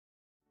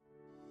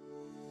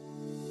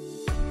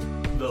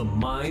The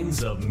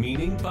Minds of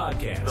Meaning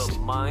Podcast. The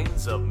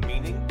Minds of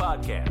Meaning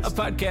Podcast. A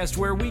podcast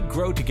where we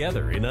grow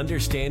together in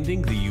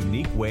understanding the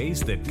unique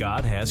ways that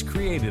God has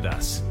created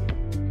us.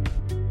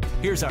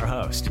 Here's our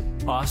host,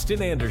 Austin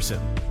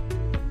Anderson.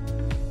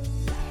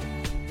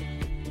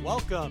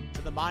 Welcome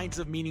to the Minds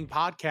of Meaning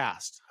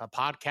Podcast, a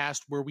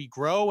podcast where we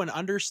grow and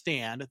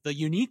understand the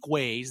unique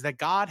ways that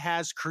God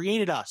has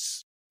created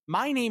us.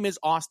 My name is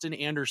Austin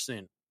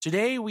Anderson.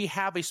 Today, we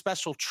have a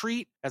special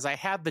treat as I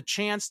had the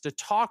chance to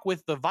talk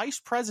with the Vice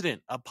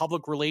President of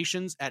Public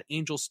Relations at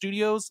Angel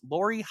Studios,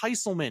 Lori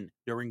Heiselman,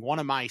 during one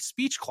of my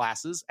speech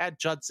classes at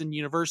Judson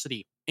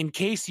University. In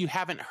case you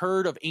haven't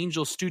heard of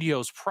Angel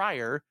Studios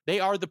prior,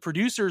 they are the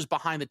producers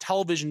behind the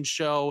television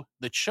show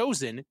The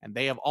Chosen, and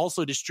they have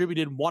also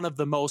distributed one of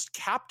the most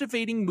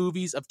captivating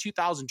movies of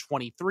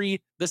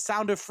 2023, The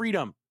Sound of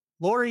Freedom.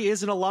 Lori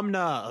is an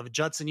alumna of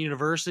Judson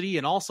University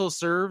and also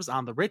serves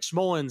on the Rich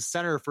Mullins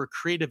Center for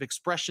Creative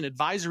Expression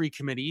Advisory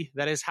Committee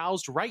that is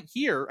housed right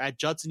here at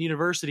Judson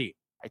University.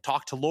 I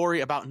talked to Lori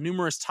about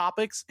numerous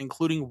topics,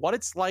 including what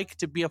it's like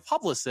to be a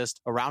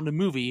publicist around a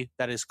movie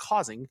that is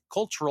causing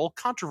cultural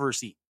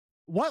controversy.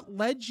 What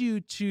led you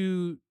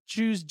to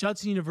choose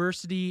Judson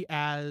University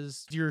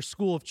as your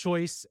school of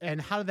choice, and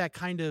how did that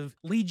kind of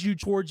lead you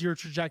towards your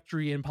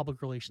trajectory in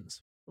public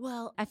relations?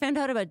 Well, I found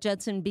out about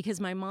Judson because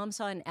my mom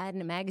saw an ad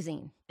in a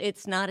magazine.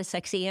 It's not a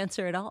sexy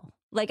answer at all.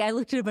 I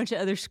looked at a bunch of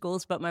other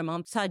schools, but my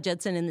mom saw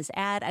Judson in this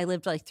ad. I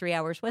lived 3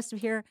 hours west of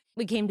here.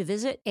 We came to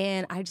visit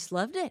and I just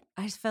loved it.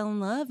 I just fell in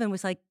love and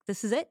was like,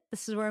 this is it.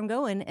 This is where I'm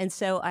going. And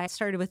so I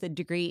started with a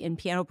degree in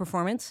piano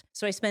performance.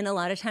 So I spent a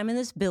lot of time in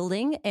this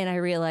building and I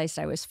realized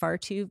I was far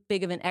too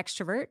big of an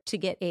extrovert to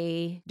get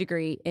a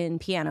degree in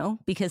piano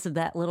because of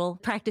that little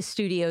practice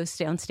studios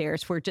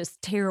downstairs were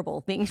just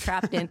terrible being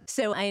trapped in.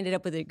 So I ended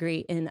up with a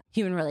degree in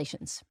human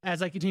relations.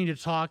 As I continue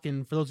to talk,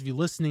 and for those of you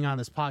listening on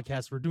this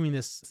podcast, we're doing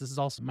this. This is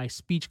also my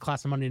speech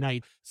class on Monday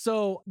night.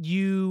 So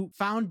you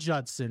found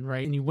Judson,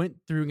 right? And you went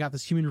through and got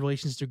this human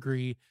relations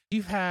degree.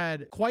 You've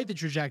had quite the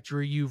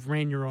trajectory. You've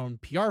ran your own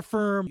PR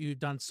firm. You've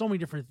done so many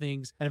different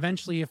things, and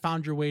eventually you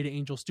found your way to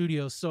Angel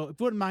Studios. So if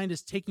you wouldn't mind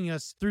just taking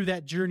us through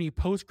that journey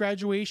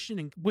post-graduation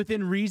and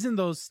within reason,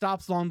 those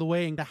stops along the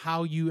way and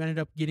how you ended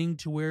up getting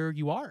to where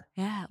you are.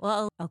 Yeah,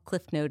 well, I'll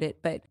cliff note it.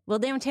 But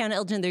downtown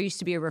Elgin, there used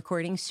to be a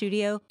recording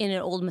studio in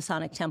an old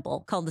Masonic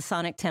temple called the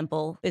Sonic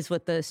Temple is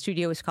what the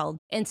studio was called.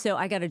 And so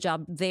I got a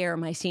job there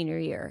my senior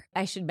year.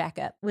 I should back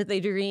up. With a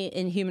degree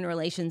in human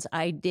relations,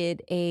 I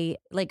did a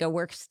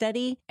work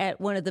study at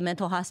one of the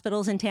mental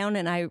hospitals in town.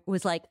 And I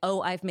was like,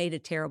 oh, I've made a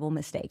terrible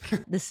mistake.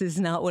 This is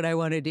not what I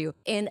want to do.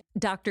 And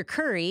Dr.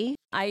 Curry,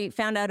 I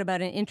found out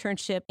about an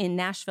internship in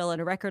Nashville at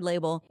a record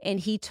label. And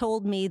he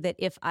told me that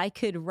if I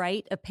could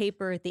write a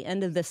paper at the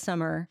end of the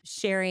summer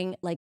sharing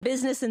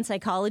business and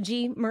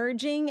psychology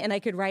merging, and I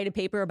could write a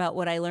paper about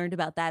what I learned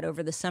about that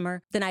over the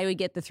summer, then I would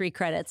get the 3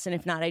 credits. And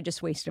if not, I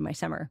just wasted my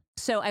summer.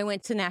 So I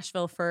went to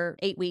Nashville for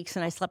 8 weeks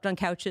and I slept on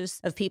couches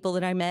of people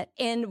that I met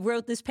and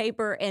wrote this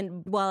paper.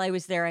 And while I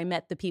was there, I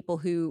met the people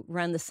who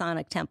run the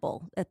Sonic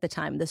Temple at the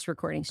time, this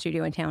recording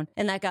studio in town.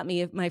 And that got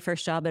me my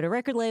first job at a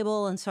record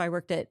label. And so I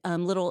worked at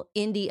little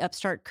indie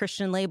upstart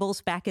Christian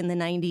labels back in the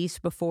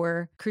 90s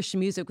before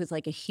Christian music was a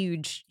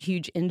huge,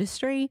 huge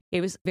industry.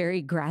 It was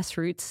very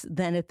grassroots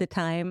then at the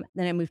time.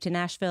 Then I moved to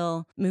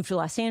Nashville, moved to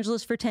Los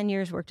Angeles for 10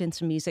 years, worked in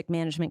some music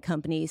management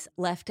companies,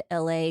 left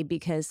LA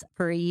because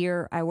for a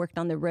year I worked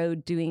on the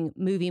road doing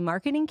movie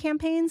marketing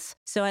campaigns.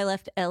 So I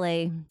left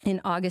LA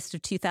in August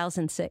of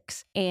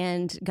 2006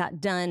 and got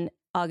done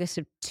August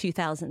of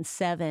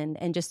 2007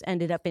 and just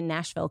ended up in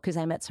Nashville because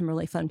I met some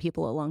really fun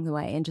people along the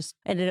way and just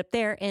ended up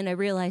there. And I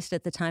realized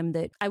at the time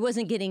that I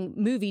wasn't getting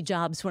movie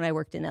jobs when I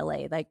worked in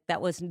LA.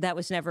 That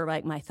was never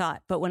my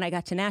thought. But when I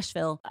got to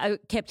Nashville, I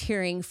kept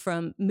hearing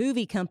from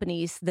movie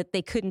companies that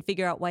they couldn't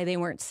figure out why they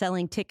weren't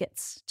selling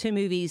tickets to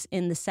movies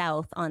in the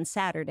South on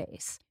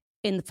Saturdays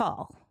in the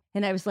fall.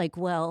 And I was like,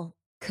 well,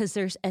 because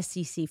there's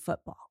SEC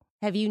football.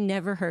 Have you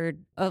never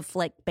heard of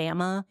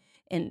Bama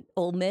and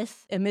Ole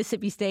Miss and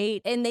Mississippi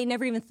State? And they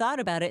never even thought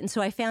about it. And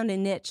so I found a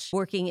niche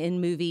working in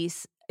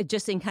movies,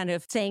 just in kind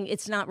of saying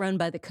it's not run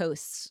by the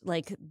coasts.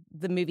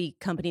 The movie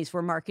companies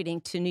were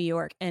marketing to New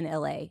York and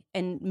LA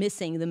and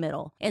missing the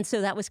middle. And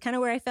so that was kind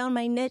of where I found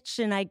my niche.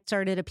 And I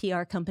started a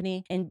PR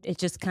company and it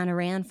just kind of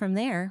ran from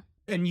there.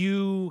 And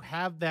you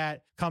have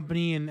that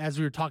company, and as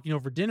we were talking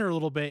over dinner a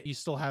little bit, you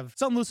still have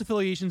some loose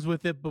affiliations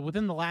with it, but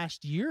within the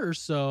last year or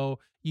so,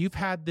 you've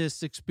had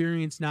this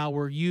experience now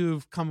where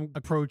you've come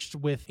approached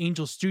with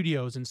Angel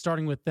Studios and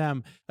starting with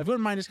them. If you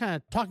wouldn't mind just kind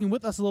of talking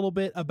with us a little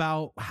bit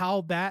about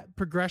how that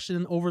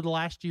progression over the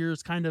last year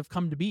has kind of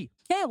come to be.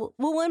 Yeah, well,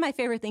 one of my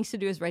favorite things to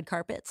do is red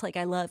carpets.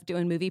 I love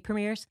doing movie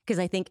premieres because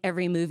I think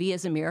every movie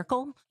is a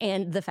miracle.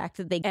 And the fact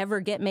that they ever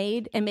get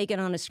made and make it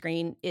on a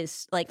screen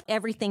is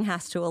everything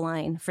has to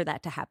align for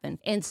that to happen.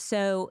 And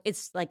so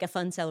it's a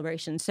fun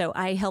celebration. So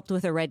I helped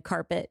with a red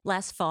carpet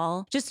last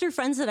fall, just through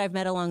friends that I've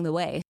met along the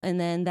way. And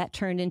then that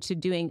turned turned into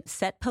doing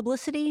set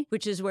publicity,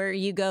 which is where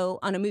you go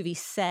on a movie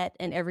set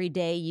and every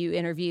day you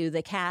interview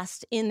the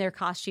cast in their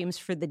costumes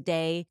for the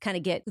day, kind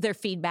of get their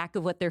feedback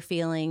of what they're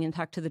feeling and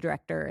talk to the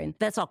director. And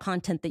that's all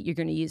content that you're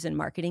going to use in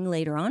marketing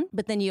later on.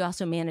 But then you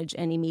also manage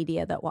any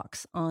media that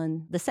walks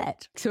on the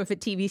set. So if a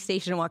TV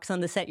station walks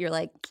on the set, you're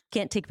like,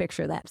 can't take a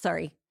picture of that.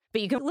 Sorry.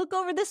 But you can look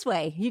over this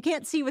way. You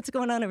can't see what's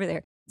going on over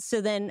there.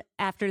 So then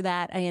after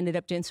that, I ended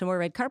up doing some more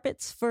red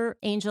carpets for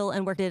Angel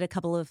and worked at a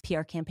couple of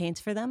PR campaigns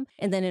for them.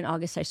 And then in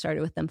August, I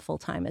started with them full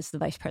time as the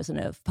vice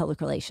president of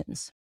public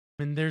relations.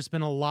 And there's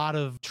been a lot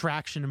of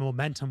traction and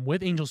momentum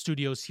with Angel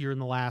Studios here in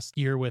the last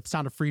year with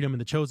Sound of Freedom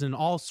and The Chosen and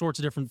all sorts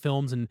of different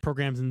films and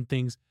programs and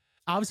things.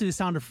 Obviously, The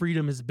Sound of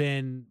Freedom has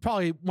been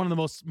probably one of the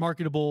most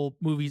marketable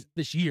movies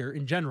this year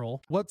in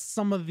general. What's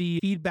some of the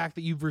feedback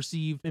that you've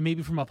received, and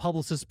maybe from a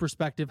publicist's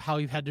perspective, how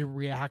you've had to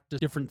react to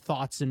different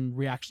thoughts and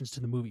reactions to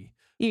the movie?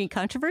 You mean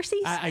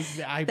controversies?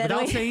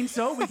 Without saying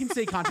so, we can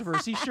say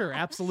controversy. Sure,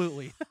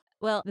 absolutely.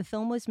 Well, the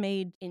film was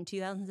made in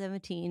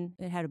 2017.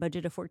 It had a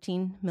budget of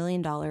 $14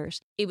 million.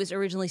 It was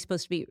originally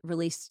supposed to be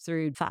released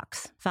through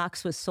Fox.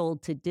 Fox was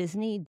sold to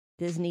Disney.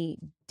 Disney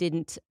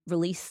didn't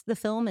release the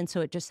film, and so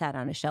it just sat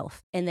on a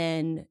shelf. And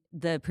then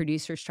the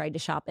producers tried to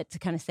shop it to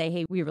kind of say,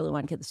 hey, we really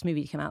want to get this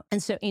movie to come out.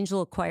 And so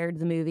Angel acquired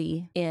the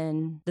movie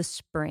in the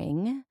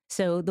spring.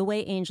 So the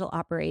way Angel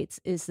operates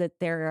is that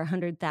there are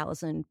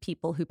 100,000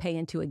 people who pay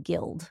into a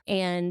guild,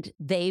 and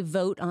they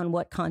vote on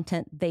what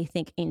content they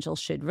think Angel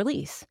should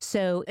release.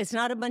 So it's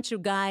not a bunch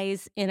of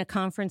guys in a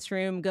conference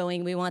room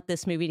going, we want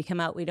this movie to come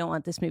out, we don't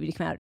want this movie to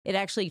come out. It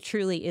actually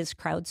truly is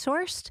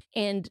crowdsourced.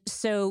 And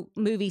so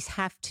movies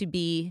have to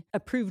be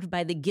approved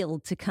by the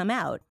guild to come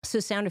out. So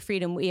Sound of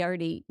Freedom, we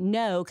already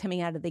know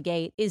coming out of the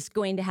gate, is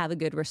going to have a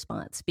good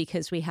response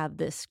because we have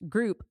this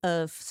group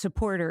of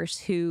supporters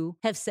who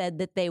have said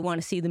that they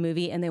want to see the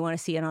movie and they want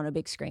to see it on a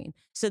big screen.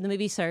 So the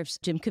movie stars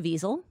Jim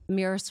Caviezel,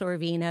 Mira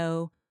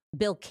Sorvino,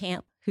 Bill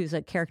Camp, who's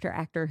a character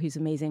actor who's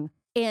amazing.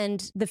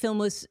 And the film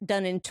was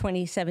done in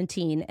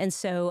 2017. And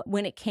so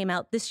when it came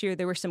out this year,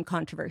 there were some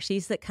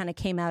controversies that kind of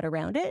came out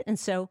around it. And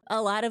so a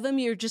lot of them,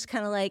 you're just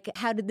kind of like,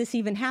 how did this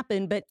even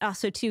happen? But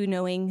also too,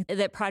 knowing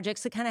that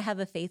projects that kind of have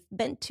a faith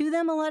bent to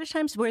them a lot of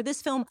times, where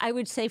this film, I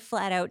would say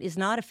flat out, is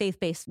not a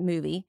faith-based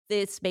movie.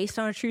 It's based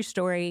on a true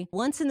story.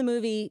 Once in the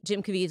movie,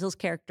 Jim Caviezel's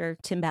character,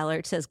 Tim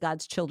Ballard, says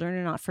God's children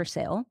are not for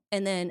sale.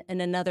 And then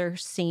in another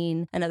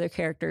scene, another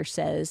character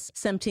says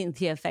something to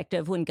the effect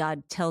of, when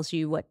God tells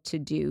you what to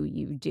do,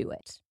 you do it.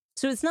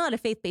 So it's not a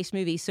faith-based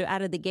movie. So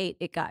out of the gate,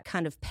 it got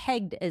kind of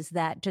pegged as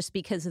that just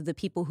because of the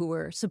people who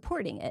were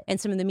supporting it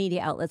and some of the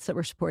media outlets that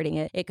were supporting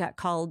it. It got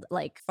called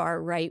like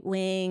far right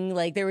wing.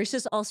 Like there was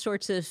just all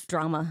sorts of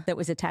drama that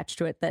was attached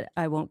to it that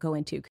I won't go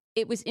into.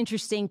 It was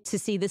interesting to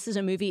see this is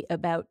a movie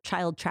about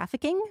child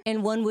trafficking.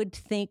 And one would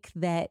think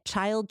that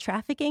child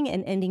trafficking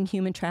and ending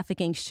human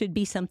trafficking should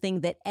be something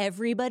that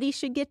everybody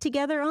should get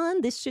together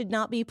on. This should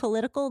not be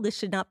political. This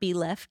should not be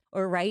left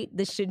or right.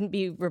 This shouldn't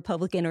be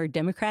Republican or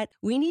Democrat.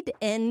 We need to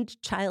end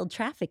child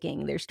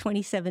trafficking. There's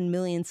 27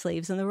 million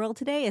slaves in the world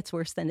today. It's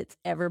worse than it's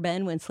ever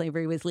been when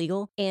slavery was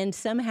legal. And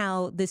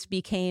somehow this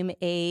became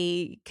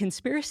a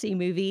conspiracy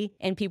movie,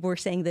 and people were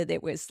saying that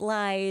it was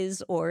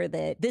lies or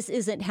that this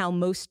isn't how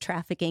most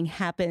trafficking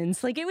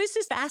happens. Like, it was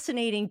just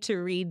fascinating to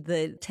read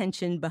the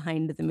tension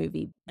behind the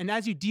movie. And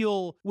as you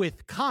deal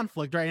with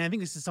conflict, right, and I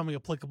think this is something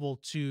applicable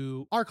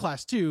to our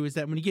class too, is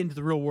that when you get into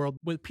the real world,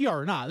 with PR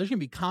or not, there's going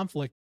to be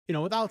conflict. You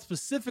know, without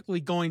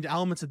specifically going to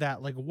elements of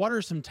that, like what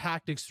are some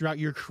tactics throughout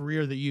your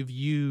career that you've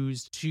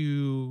used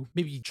to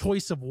maybe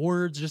choice of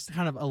words, just to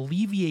kind of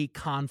alleviate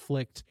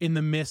conflict in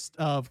the midst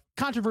of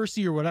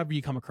controversy or whatever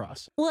you come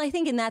across? Well, I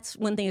think, and that's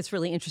one thing that's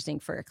really interesting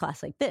for a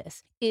class like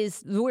this,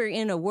 is we're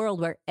in a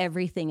world where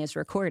everything is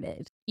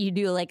recorded. You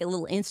do like a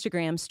little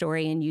Instagram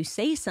story and you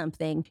say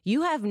something,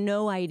 you have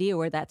no idea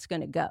where that's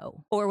going to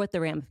go or what the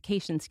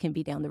ramifications can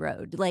be down the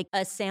road. Like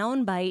a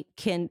sound bite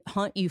can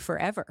haunt you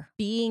forever.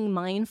 Being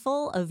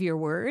mindful of your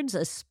words,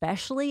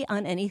 especially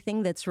on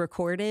anything that's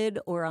recorded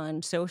or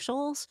on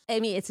socials, I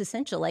mean, it's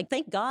essential. Like,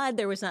 thank God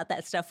there was not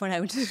that stuff when I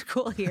went to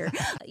school here.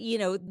 You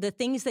know, the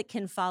things that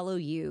can follow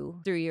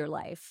you through your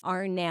life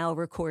are now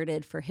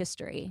recorded for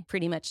history,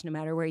 pretty much no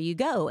matter where you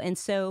go. And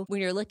so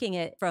when you're looking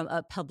at from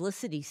a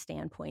publicity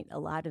standpoint, a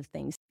lot of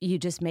things, you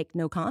just make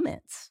no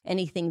comments.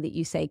 Anything that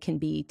you say can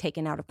be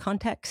taken out of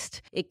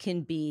context. It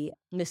can be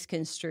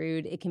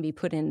misconstrued. It can be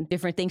put in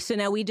different things. So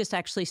now we just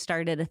actually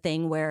started a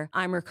thing where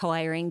I'm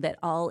requiring that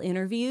all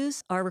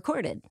interviews are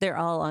recorded. They're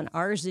all on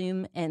our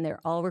Zoom and they're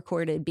all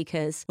recorded,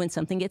 because when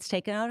something gets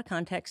taken out of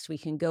context, we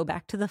can go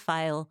back to the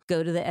file,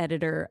 go to the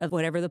editor of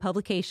whatever the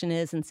publication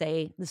is and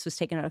say, this was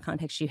taken out of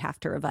context. You have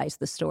to revise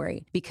the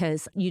story,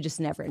 because you just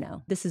never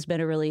know. This has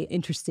been a really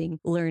interesting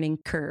learning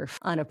curve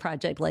on a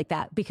project like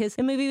that, because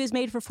the movie was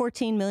made for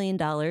 $14 million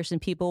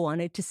and people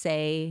wanted to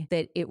say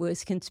that it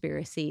was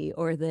conspiracy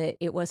or that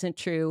it wasn't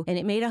true. And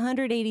it made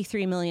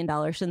 $183 million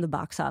in the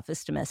box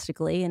office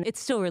domestically, and it's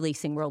still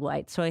releasing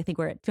worldwide. So I think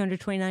we're at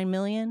 $229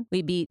 million.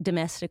 We beat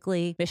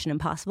domestically Mission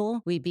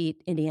Impossible. We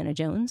beat Indiana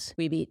Jones.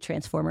 We beat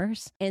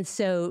Transformers. And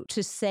so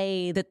to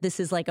say that this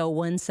is like a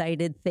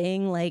one-sided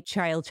thing, like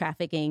child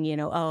trafficking,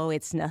 oh,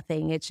 it's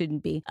nothing, it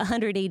shouldn't be.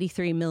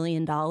 $183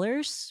 million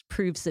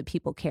proves that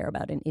people care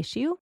about an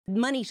issue.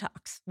 Money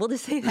talks. We'll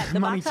just say that. The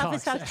box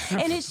office talks.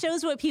 And it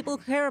shows what people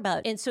care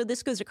about. And so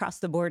this goes across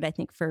the board, I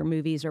think, for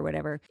movies or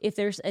whatever. If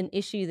there's an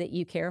issue that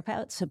you care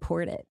about,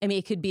 support it. I mean,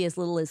 it could be as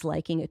little as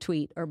liking a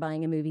tweet or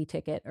buying a movie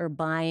ticket or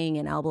buying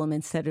an album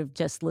instead of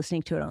just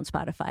listening to it on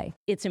Spotify.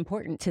 It's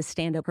important to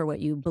stand up for what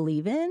you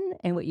believe in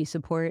and what you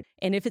support.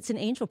 And if it's an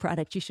Angel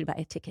product, you should buy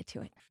a ticket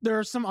to it. There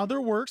are some other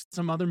works,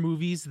 some other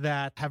movies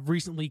that have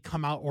recently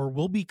come out or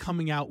will be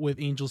coming out with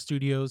Angel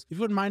Studios. If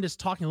you wouldn't mind us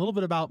talking a little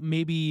bit about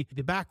maybe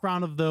the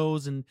background of those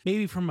and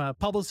maybe from a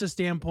publicist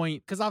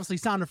standpoint, because obviously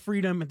Sound of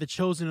Freedom and The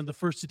Chosen are the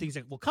first two things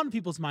that will come to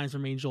people's minds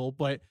from Angel,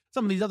 but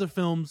some of these other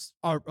films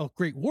are a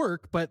great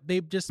work, but they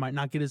just might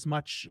not get as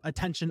much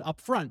attention up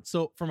front.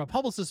 So from a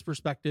publicist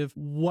perspective,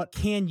 what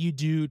can you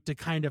do to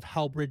kind of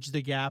help bridge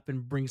the gap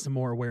and bring some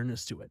more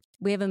awareness to it?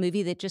 We have a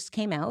movie that just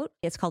came out.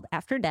 It's called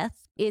After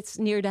Death. It's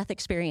near-death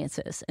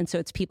experiences. And so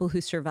it's people who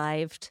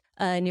survived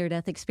a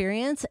near-death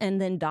experience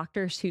and then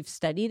doctors who've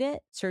studied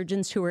it,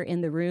 surgeons who were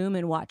in the room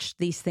and watched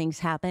these things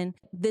happen.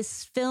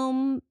 This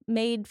film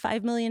made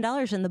 $5 million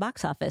in the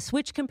box office,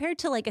 which compared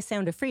to like A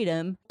Sound of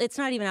Freedom, it's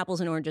not even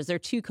apples and oranges. They're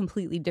two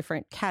completely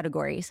different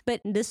categories. But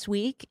this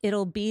week,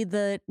 it'll be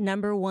the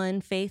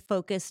 #1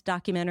 faith-focused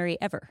documentary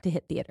ever to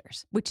hit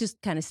theaters, which is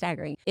kind of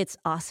staggering. It's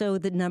also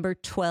the number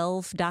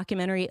 12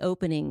 documentary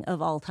opening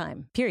of all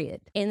time,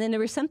 period. And then there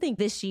was something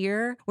this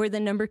year where the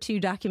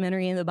 #2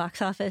 documentary in the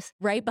box office,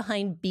 right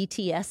behind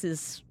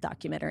BTS's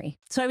documentary.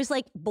 So I was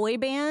like, boy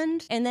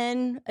band, and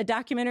then a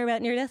documentary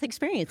about near-death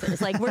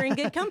experiences. Like, we're in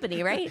good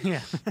company, right?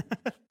 Yeah.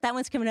 That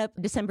one's coming up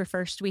December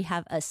 1st. We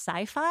have a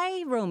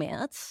sci-fi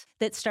romance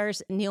that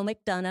stars Neil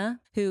McDonough,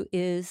 who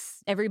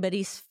is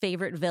everybody's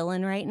favorite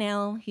villain right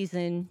now. He's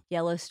in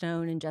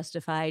Yellowstone and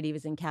Justified. He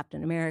was in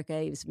Captain America.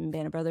 He was in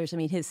Band of Brothers. I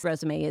mean, his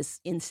resume is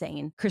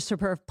insane.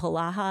 Christopher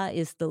Polaha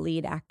is the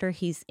lead actor.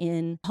 He's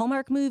in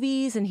Hallmark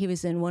movies, and he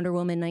was in Wonder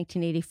Woman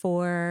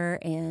 1984,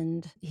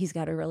 and he's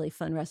got a really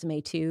fun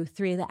resume, too.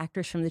 3 of the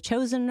actors from The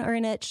Chosen are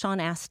in it. Sean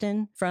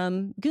Astin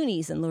from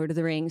Goonies and Lord of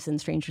the Rings and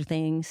Stranger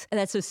Things. And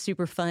that's a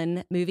super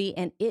fun movie,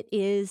 and it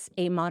is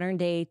a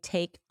modern-day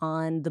take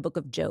on the Book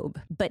of Job,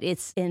 but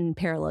it's in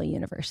parallel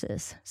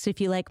universes. So if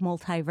you like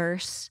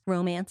multiverse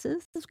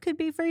romances, this could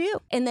be for you.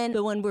 And then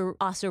the one we're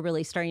also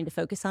really starting to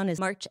focus on is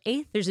March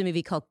 8th. There's a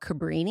movie called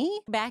Cabrini.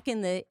 Back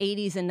in the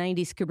 80s and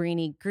 90s,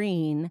 Cabrini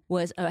Green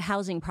was a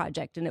housing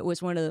project, and it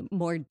was one of the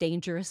more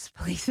dangerous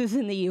places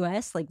in the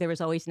U.S. Like, there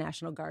was always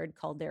National Guard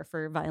called there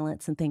for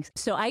violence and things.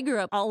 So I grew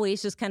up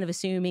always just kind of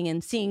assuming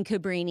and seeing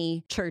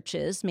Cabrini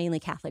churches, mainly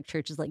Catholic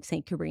churches like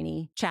St.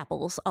 Cabrini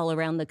chapels all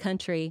around the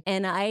country.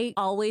 And I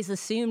always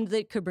assumed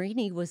that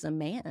Cabrini was a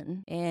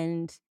man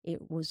and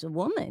it was a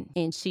woman.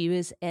 And she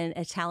was an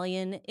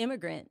Italian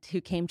immigrant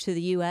who came to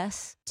the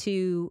U.S.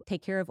 to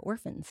take care of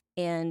orphans.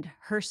 And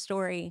her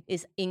story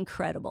is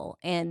incredible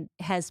and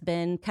has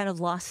been kind of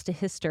lost to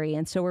history.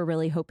 And so we're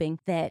really hoping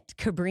that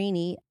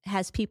Cabrini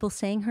has people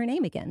saying her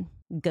name again.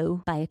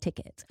 Go buy a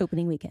ticket.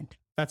 Opening weekend.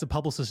 That's a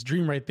publicist's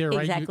dream right there,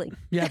 right? Exactly.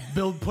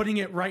 Putting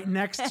it right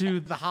next to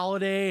the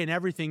holiday and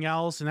everything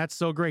else. And that's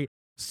so great.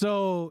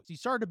 So you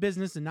started a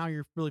business and now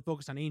you're really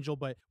focused on Angel,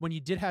 but when you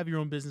did have your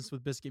own business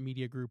with Biscuit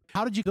Media Group,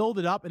 how did you build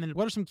it up? And then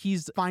what are some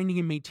keys to finding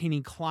and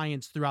maintaining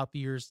clients throughout the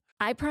years?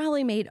 I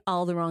probably made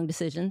all the wrong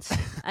decisions.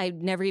 I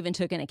never even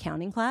took an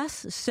accounting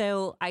class.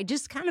 So I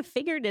just kind of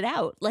figured it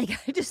out. Like,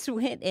 I just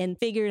went and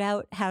figured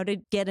out how to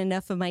get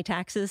enough of my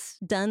taxes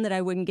done that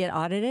I wouldn't get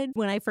audited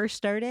when I first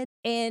started,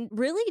 and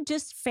really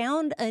just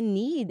found a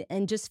need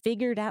and just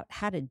figured out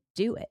how to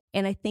do it.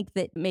 And I think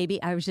that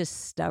maybe I was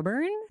just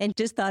stubborn and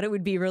just thought it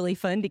would be really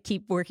fun to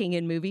keep working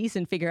in movies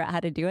and figure out how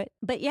to do it.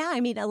 But yeah,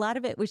 I mean, a lot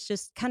of it was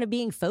just kind of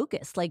being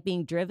focused, like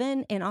being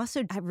driven. And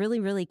also, I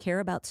really, really care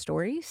about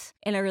stories.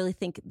 And I really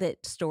think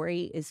that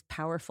story is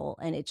powerful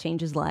and it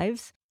changes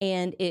lives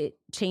and it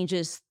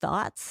changes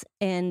thoughts.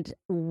 And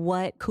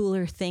what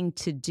cooler thing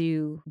to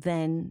do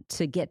than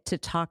to get to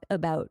talk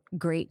about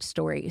great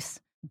stories?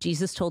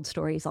 Jesus told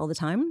stories all the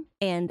time,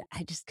 and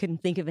I just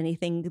couldn't think of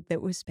anything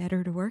that was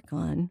better to work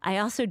on. I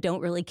also don't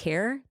really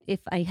care if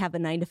I have a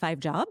 9-to-5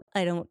 job.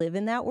 I don't live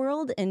in that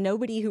world, and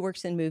nobody who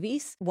works in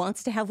movies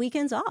wants to have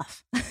weekends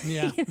off.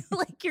 Yeah.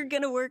 Like, you're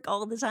going to work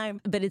all the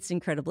time. But it's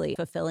incredibly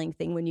fulfilling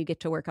thing when you get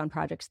to work on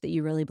projects that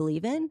you really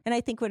believe in. And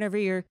I think whenever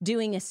you're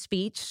doing a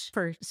speech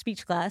for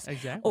speech class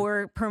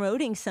or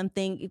promoting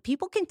something,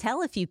 people can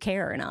tell if you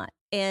care or not.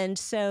 And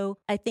so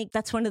I think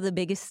that's one of the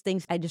biggest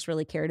things. I just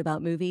really cared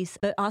about movies,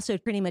 but also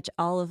pretty much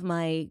all of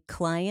my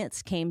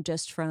clients came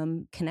just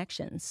from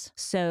connections.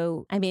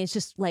 So, I mean, it's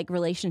just like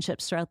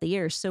relationships throughout the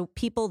years. So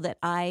people that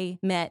I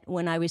met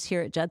when I was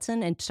here at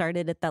Judson and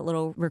started at that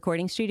little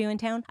recording studio in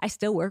town, I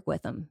still work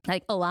with them.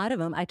 Like a lot of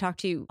them I talk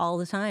to all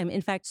the time.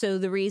 In fact, so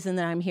the reason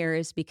that I'm here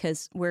is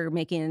because we're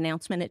making an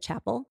announcement at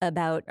Chapel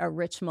about a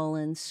Rich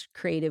Mullins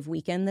creative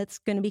weekend that's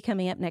going to be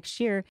coming up next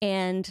year.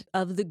 And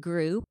of the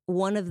group,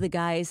 one of the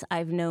guys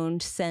I've known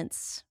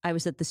since I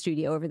was at the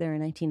studio over there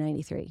in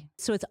 1993.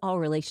 So it's all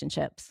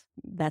relationships.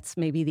 That's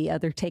maybe the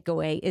other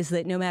takeaway, is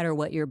that no matter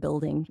what you're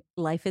building,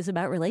 life is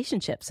about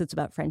relationships. It's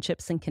about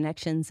friendships and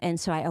connections. And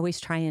so I always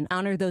try and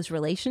honor those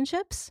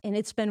relationships. And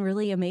it's been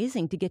really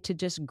amazing to get to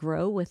just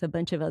grow with a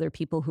bunch of other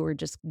people who are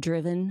just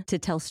driven to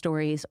tell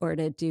stories or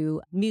to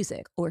do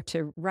music or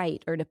to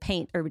write or to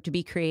paint or to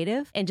be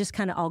creative and just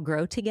kind of all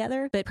grow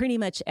together. But pretty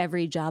much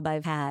every job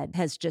I've had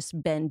has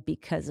just been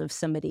because of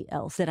somebody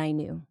else that I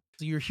knew.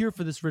 So you're here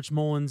for this Rich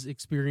Mullins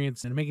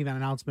experience and making that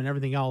announcement and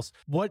everything else.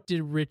 What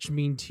did Rich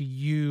mean to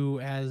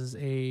you as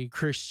a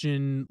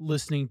Christian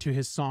listening to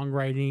his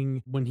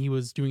songwriting when he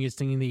was doing his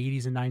thing in the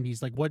 80s and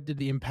 90s? Like, what did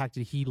the impact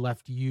that he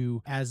left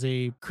you as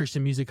a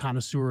Christian music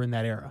connoisseur in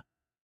that era?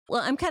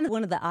 Well, I'm kind of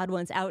one of the odd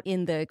ones out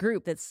in the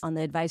group that's on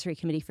the advisory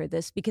committee for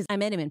this because I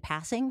met him in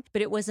passing,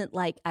 but it wasn't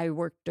like I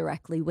worked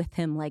directly with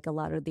him like a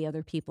lot of the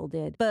other people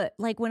did. But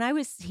like when I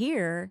was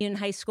here in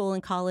high school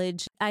and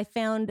college, I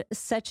found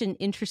such an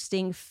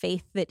interesting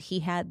faith that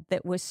he had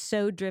that was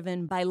so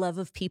driven by love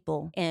of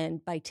people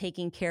and by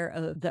taking care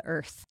of the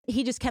earth.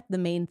 He just kept the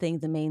main thing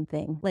the main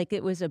thing. Like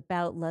it was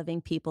about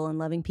loving people and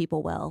loving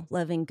people well,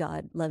 loving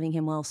God, loving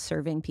him well,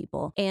 serving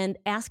people, and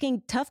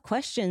asking tough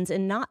questions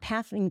and not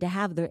having to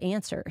have the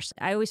answers.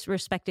 I always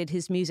respected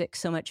his music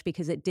so much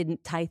because it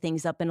didn't tie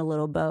things up in a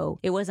little bow.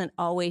 It wasn't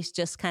always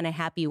just kind of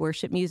happy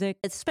worship music,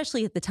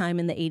 especially at the time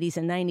in the 80s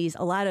and 90s.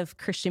 A lot of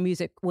Christian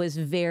music was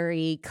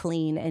very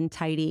clean and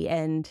tidy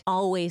and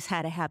always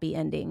had a happy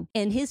ending.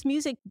 And his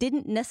music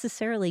didn't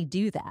necessarily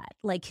do that.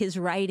 Like his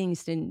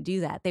writings didn't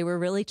do that. They were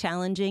really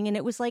challenging. And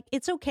it was like,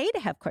 it's okay to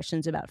have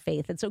questions about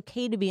faith. It's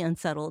okay to be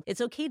unsettled.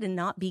 It's okay to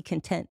not be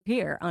content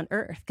here on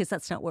earth because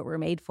that's not what we're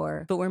made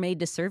for. But we're made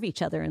to serve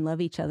each other and love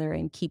each other,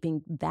 and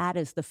keeping that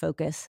as the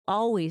focus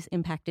always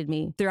impacted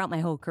me throughout my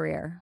whole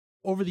career.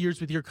 Over the years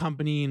with your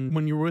company and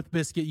when you were with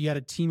Biscuit, you had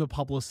a team of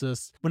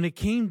publicists. When it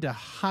came to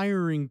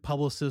hiring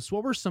publicists,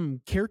 what were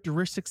some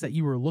characteristics that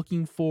you were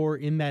looking for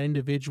in that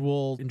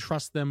individual and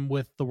trust them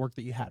with the work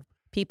that you had?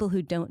 People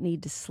who don't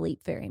need to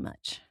sleep very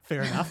much.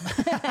 Fair enough.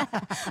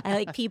 I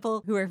like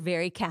people who are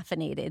very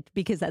caffeinated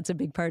because that's a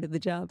big part of the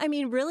job. I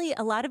mean, really,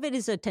 a lot of it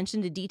is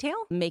attention to detail,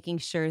 making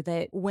sure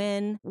that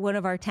when one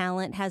of our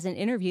talent has an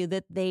interview,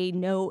 that they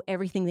know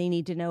everything they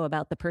need to know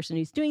about the person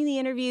who's doing the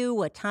interview,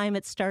 what time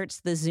it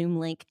starts, the Zoom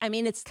link. I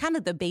mean, it's kind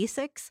of the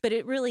basics, but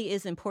it really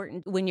is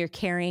important when you're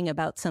caring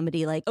about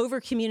somebody. Like over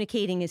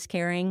communicating is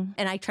caring.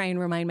 And I try and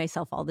remind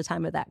myself all the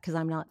time of that because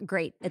I'm not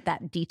great at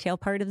that detail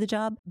part of the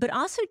job. But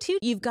also, too,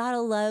 you've got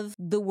to love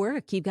the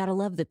work. You've got to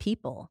love the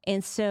people.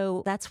 And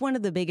so that's one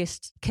of the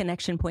biggest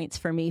connection points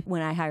for me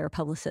when I hire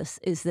publicists,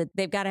 is that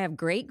they've got to have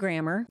great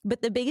grammar.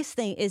 But the biggest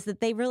thing is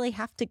that they really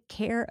have to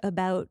care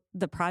about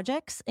the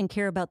projects and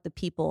care about the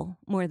people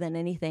more than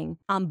anything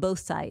on both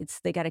sides.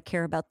 They got to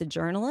care about the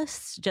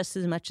journalists just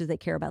as much as they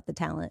care about the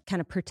talent,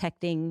 kind of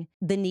protecting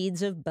the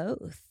needs of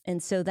both.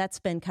 And so that's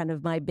been kind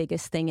of my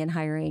biggest thing in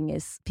hiring,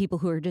 is people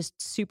who are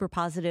just super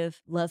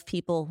positive, love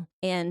people.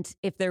 And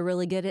if they're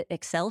really good at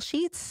Excel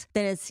sheets,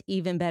 then it's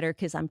even better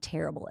because I'm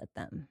terrible at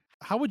them.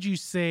 How would you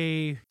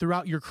say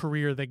throughout your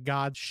career that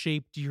God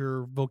shaped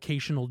your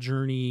vocational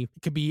journey?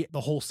 It could be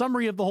the whole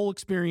summary of the whole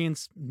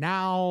experience,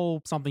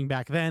 now, something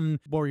back then.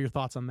 What were your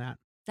thoughts on that?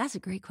 That's a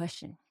great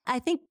question. I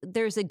think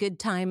there's a good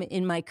time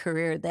in my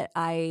career that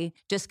I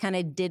just kind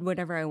of did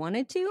whatever I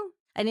wanted to.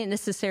 I didn't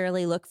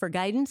necessarily look for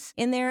guidance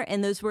in there.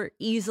 And those were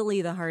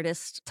easily the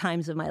hardest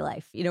times of my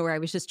life, where I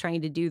was just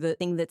trying to do the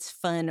thing that's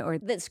fun or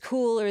that's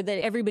cool or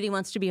that everybody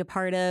wants to be a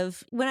part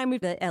of. When I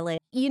moved to LA,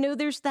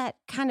 there's that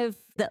kind of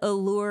the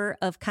allure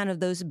of kind of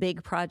those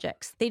big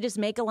projects. They just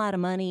make a lot of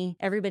money.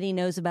 Everybody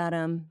knows about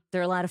them.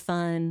 They're a lot of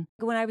fun.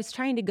 When I was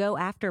trying to go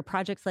after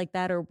projects like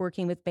that or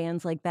working with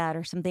bands like that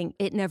or something,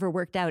 it never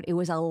worked out. It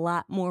was a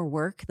lot more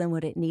work than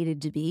what it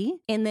needed to be.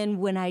 And then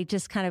when I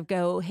just kind of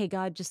go, hey,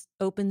 God, just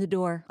open the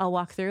door, I'll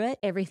walk through it,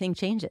 everything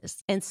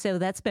changes. And so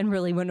that's been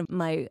really one of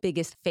my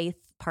biggest faith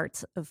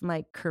parts of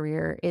my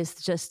career, is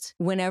just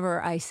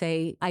whenever I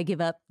say, I give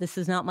up, this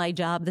is not my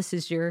job, this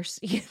is yours,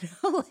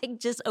 like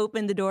just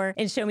open the door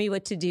and show me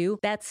what to do.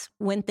 That's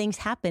when things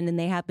happen, and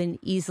they happen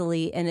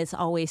easily. And it's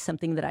always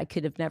something that I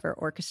could have never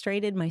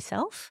orchestrated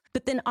myself.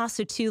 But then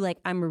also too, like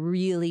I'm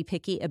really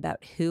picky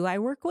about who I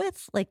work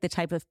with, like the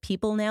type of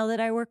people now that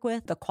I work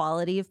with, the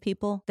quality of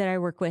people that I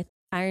work with.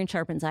 iron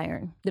sharpens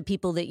iron. The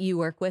people that you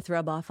work with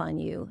rub off on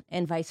you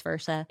and vice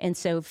versa. And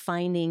so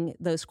finding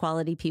those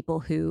quality people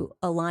who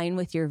align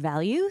with your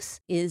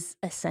values is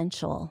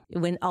essential.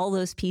 When all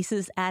those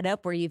pieces add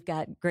up where you've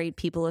got great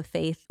people of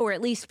faith, or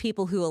at least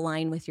people who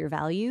align with your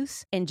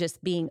values, and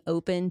just being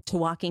open to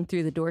walking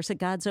through the doors that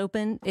God's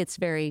open, it's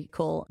very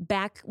cool.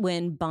 Back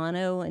when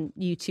Bono and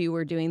U2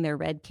 were doing their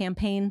Red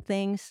campaign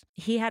things,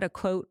 he had a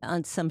quote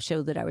on some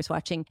show that I was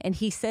watching, and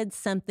he said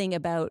something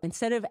about,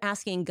 instead of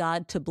asking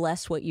God to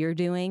bless what you're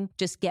doing,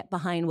 just get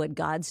behind what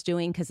God's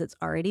doing because it's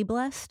already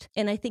blessed.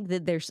 And I think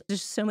that there's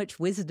so much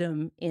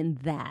wisdom in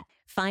that.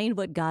 Find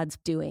what God's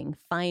doing.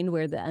 Find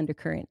where the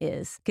undercurrent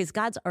is, because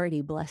God's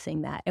already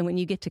blessing that. And when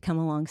you get to come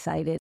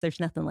alongside it, there's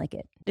nothing like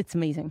it. It's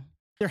amazing.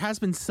 There has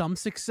been some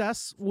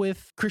success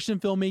with Christian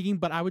filmmaking,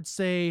 but I would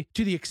say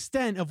to the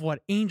extent of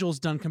what Angel's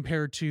done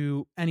compared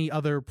to any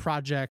other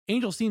project,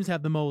 Angel seems to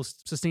have the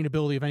most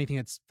sustainability of anything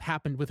that's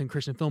happened within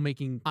Christian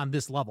filmmaking on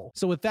this level.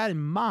 So with that in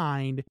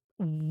mind,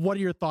 what are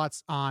your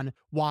thoughts on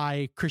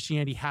why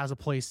Christianity has a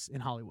place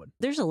in Hollywood?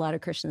 There's a lot of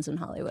Christians in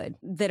Hollywood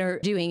that are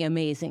doing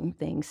amazing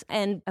things.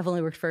 And I've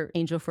only worked for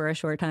Angel for a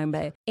short time,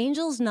 but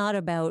Angel's not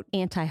about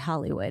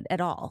anti-Hollywood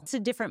at all. It's a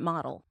different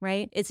model,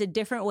 right? It's a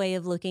different way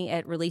of looking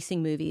at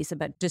releasing movies,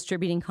 about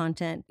distributing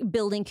content,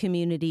 building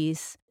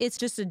communities. It's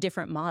just a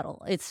different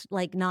model. It's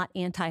like not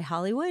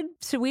anti-Hollywood.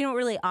 So we don't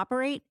really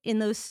operate in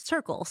those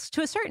circles.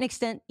 To a certain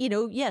extent,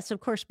 yes, of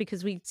course,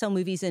 because we sell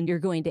movies and you're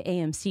going to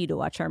AMC to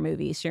watch our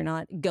movies. You're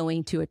not going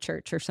to a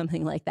church or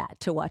something like that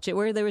to watch it,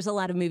 where there was a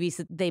lot of movies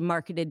that they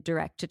marketed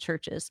direct to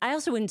churches. I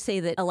also wouldn't say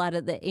that a lot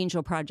of the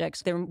Angel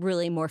projects, they're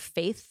really more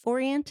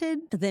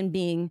faith-oriented than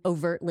being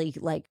overtly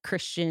like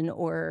Christian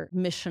or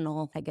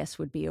missional, I guess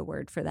would be a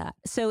word for that.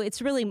 So it's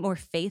really more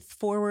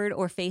faith-forward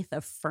or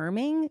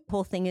faith-affirming. The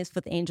whole thing is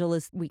with Angel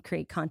is we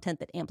create content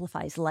that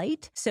amplifies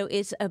light. So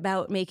it's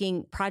about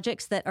making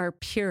projects that are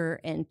pure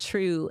and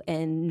true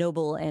and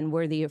noble and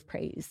worthy of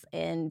praise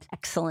and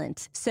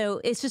excellent. So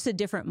it's just a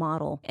different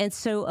model. And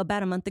so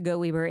about a month ago,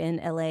 we were in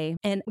LA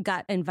and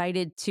got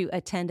invited to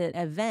attend an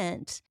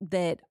event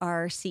that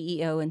our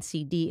CEO and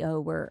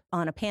CDO were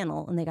on a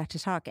panel, and they got to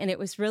talk. And it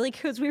was really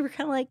good because we were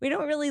kind of like, we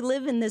don't really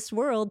live in this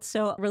world,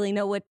 so really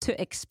know what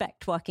to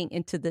expect walking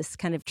into this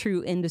kind of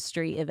true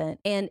industry event.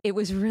 And it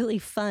was really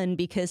fun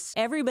because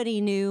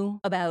everybody knew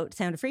about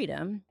Sound of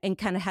Freedom and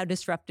kind of how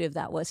disruptive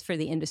that was for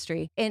the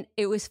industry. And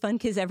it was fun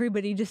because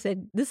everybody just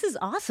said, this is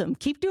awesome.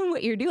 Keep doing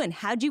what you're doing.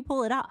 How'd you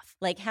pull it off?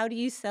 Like, how do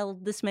you sell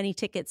this many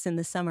tickets in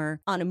the summer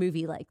on a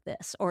movie like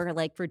this? Or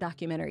like for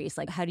documentaries,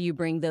 like how do you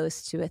bring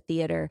those to a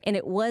theater? And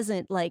it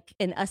wasn't like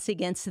an us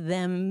against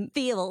them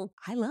feel.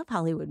 I love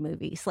Hollywood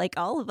movies. Like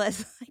all of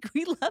us, like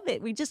we love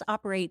it. We just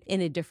operate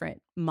in a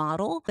different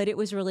model. But it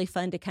was really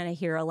fun to kind of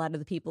hear a lot of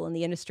the people in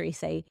the industry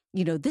say,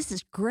 this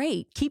is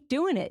great. Keep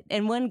doing it.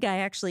 And one guy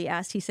actually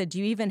asked, he said, do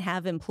you even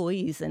have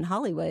employees in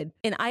Hollywood?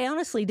 And I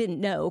honestly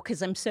didn't know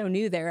because I'm so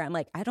new there. I'm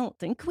like, I don't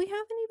think we have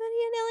anybody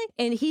in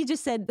LA. And he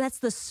just said, that's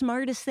the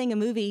smartest thing a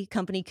movie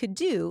company could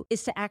do,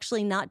 is to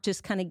actually not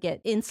just kind of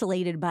get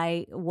insulated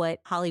by what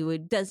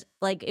Hollywood does.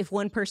 Like if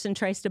one person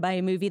tries to buy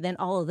a movie, then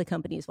all of the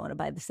companies want to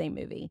buy the same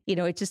movie.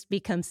 It just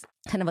becomes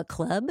kind of a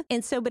club.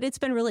 And so, but it's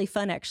been really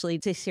fun actually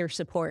to see your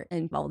support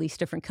and all these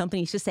different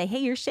companies to say, hey,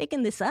 you're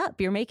shaking this up.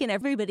 You're making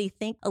everybody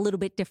think a little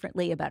bit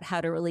differently about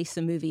how to release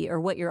a movie or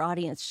what your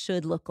audience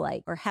should look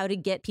like or how to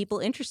get people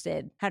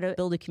interested, how to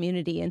build a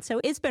community. And so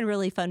it's been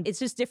really fun. It's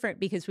just different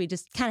because we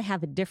just kind of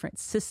have a different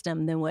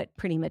system than what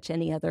pretty much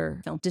any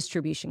other film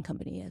distribution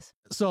company is.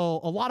 So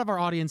a lot of our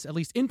audience, at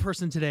least in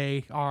person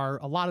today, are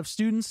a lot of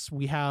students.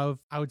 We have,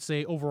 I would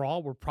say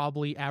overall, we're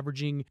probably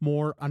averaging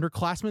more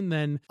underclassmen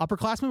than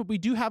upperclassmen, but we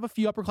do have a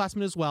few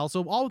upperclassmen as well.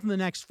 So all within the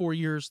next 4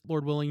 years,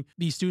 Lord willing,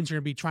 these students are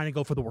going to be trying to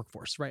go for the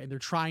workforce, right? And they're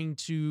trying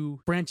to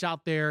branch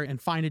out there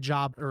and find a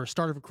job or a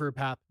start of a career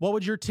path. What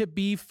would your tip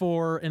be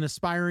for an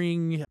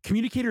aspiring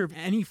communicator of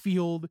any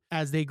field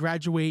as they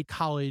graduate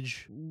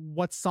college?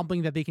 What's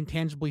something that they can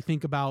tangibly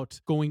think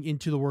about going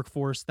into the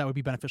workforce that would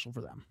be beneficial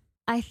for them?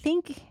 I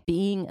think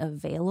being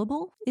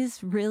available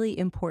is really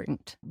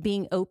important.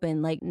 Being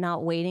open, like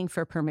not waiting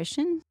for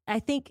permission. I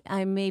think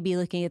I may be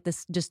looking at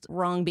this just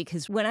wrong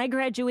because when I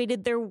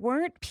graduated, there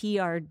weren't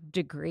PR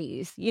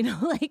degrees.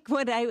 Like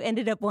what I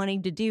ended up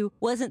wanting to do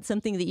wasn't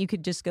something that you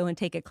could just go and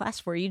take a class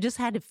for. You just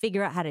had to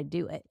figure out how to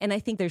do it. And I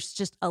think there's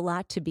just a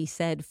lot to be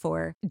said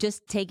for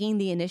just taking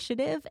the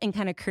initiative and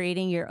kind of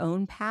creating your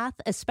own path,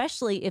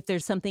 especially if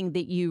there's something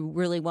that you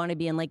really want to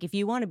be in. Like if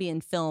you want to be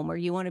in film or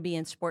you want to be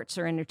in sports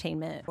or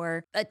entertainment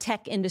or a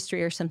tech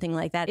industry or something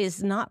like that,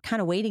 is not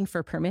kind of waiting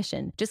for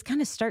permission. Just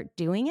kind of start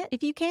doing it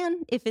if you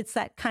can, if it's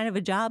that kind of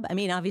a job. I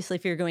mean, obviously,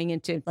 if you're going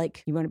into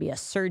like, you want to be a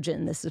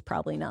surgeon, this is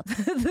probably not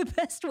the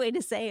best way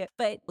to say it.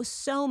 But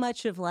so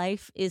much of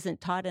life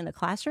isn't taught in a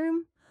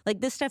classroom.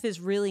 Like this stuff is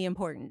really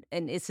important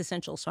and it's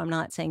essential. So I'm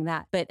not saying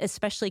that, but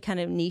especially kind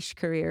of niche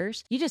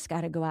careers, you just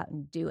got to go out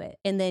and do it.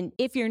 And then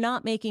if you're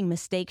not making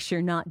mistakes,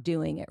 you're not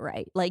doing it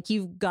right. Like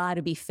you've got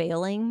to be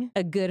failing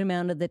a good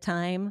amount of the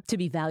time to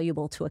be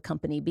valuable to a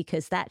company,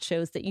 because that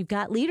shows that you've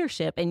got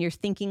leadership and you're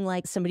thinking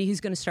like somebody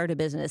who's going to start a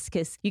business,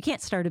 because you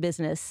can't start a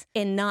business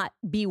and not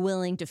be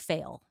willing to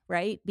fail,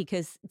 right?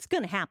 Because it's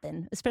going to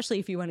happen, especially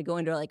if you want to go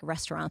into like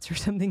restaurants or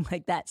something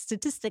like that.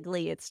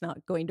 Statistically, it's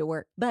not going to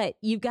work, but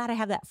you've got to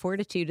have that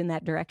fortitude in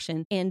that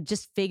direction and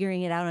just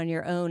figuring it out on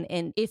your own.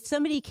 And if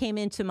somebody came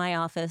into my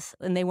office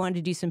and they wanted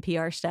to do some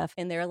PR stuff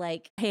and they're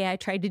like, hey, I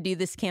tried to do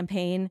this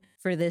campaign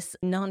for this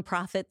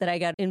nonprofit that I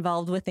got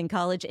involved with in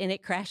college and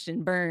it crashed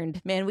and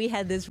burned. Man, we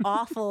had this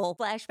awful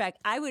flashback.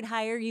 I would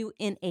hire you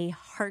in a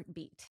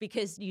heartbeat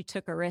because you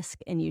took a risk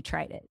and you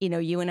tried it. You know,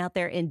 you went out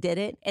there and did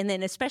it. And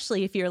then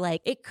especially if you're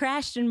like, it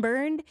crashed and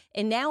burned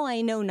and now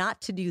I know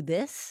not to do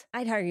this,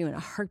 I'd hire you in a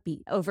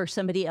heartbeat over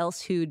somebody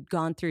else who'd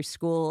gone through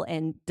school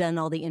and done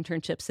all the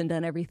internships and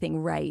done everything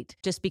right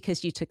just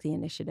because you took the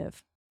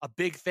initiative. A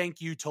big thank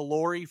you to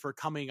Lori for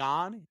coming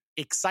on.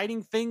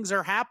 Exciting things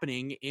are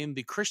happening in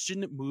the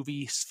Christian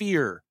movie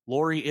sphere.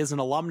 Lori is an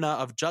alumna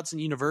of Judson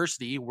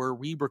University, where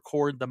we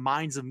record the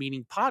Minds of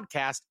Meaning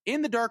podcast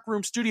in the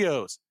Darkroom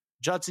Studios.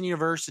 Judson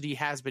University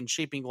has been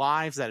shaping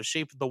lives that have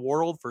shaped the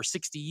world for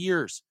 60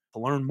 years. To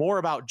learn more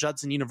about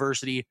Judson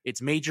University,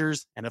 its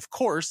majors, and of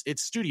course,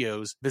 its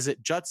studios,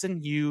 visit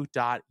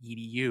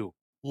judsonu.edu.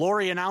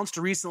 Lori announced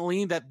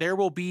recently that there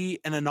will be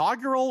an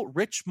inaugural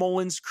Rich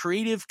Mullins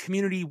Creative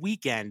Community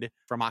Weekend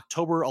from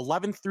October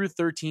 11th through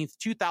 13th,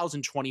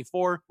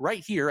 2024,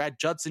 right here at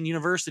Judson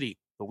University.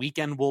 The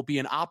weekend will be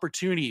an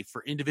opportunity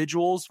for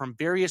individuals from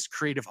various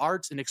creative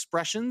arts and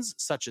expressions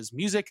such as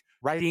music,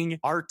 writing,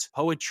 art,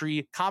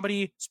 poetry,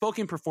 comedy,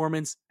 spoken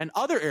performance, and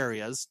other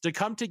areas to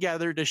come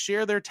together to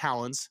share their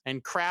talents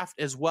and craft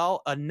as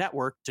well a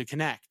network to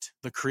connect.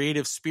 The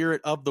creative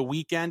spirit of the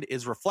weekend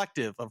is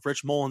reflective of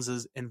Rich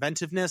Mullins'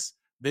 inventiveness,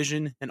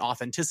 vision, and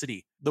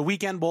authenticity. The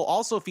weekend will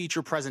also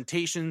feature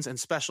presentations and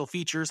special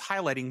features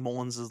highlighting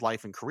Mullins'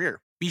 life and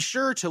career. Be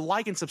sure to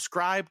like and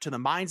subscribe to the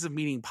Minds of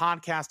Meaning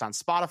podcast on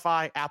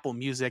Spotify, Apple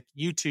Music,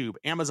 YouTube,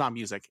 Amazon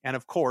Music, and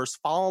of course,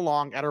 follow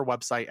along at our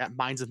website at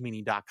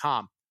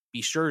mindsofmeaning.com.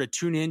 Be sure to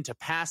tune in to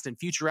past and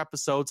future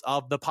episodes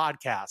of the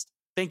podcast.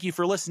 Thank you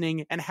for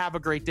listening and have a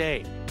great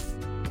day.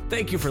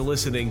 Thank you for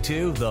listening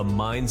to the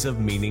Minds of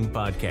Meaning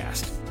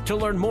podcast. To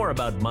learn more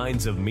about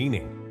Minds of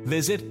Meaning,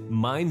 visit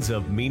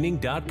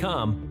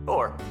mindsofmeaning.com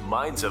or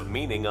Minds of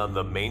Meaning on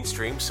the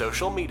mainstream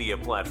social media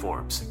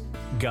platforms.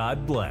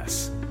 God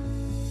bless.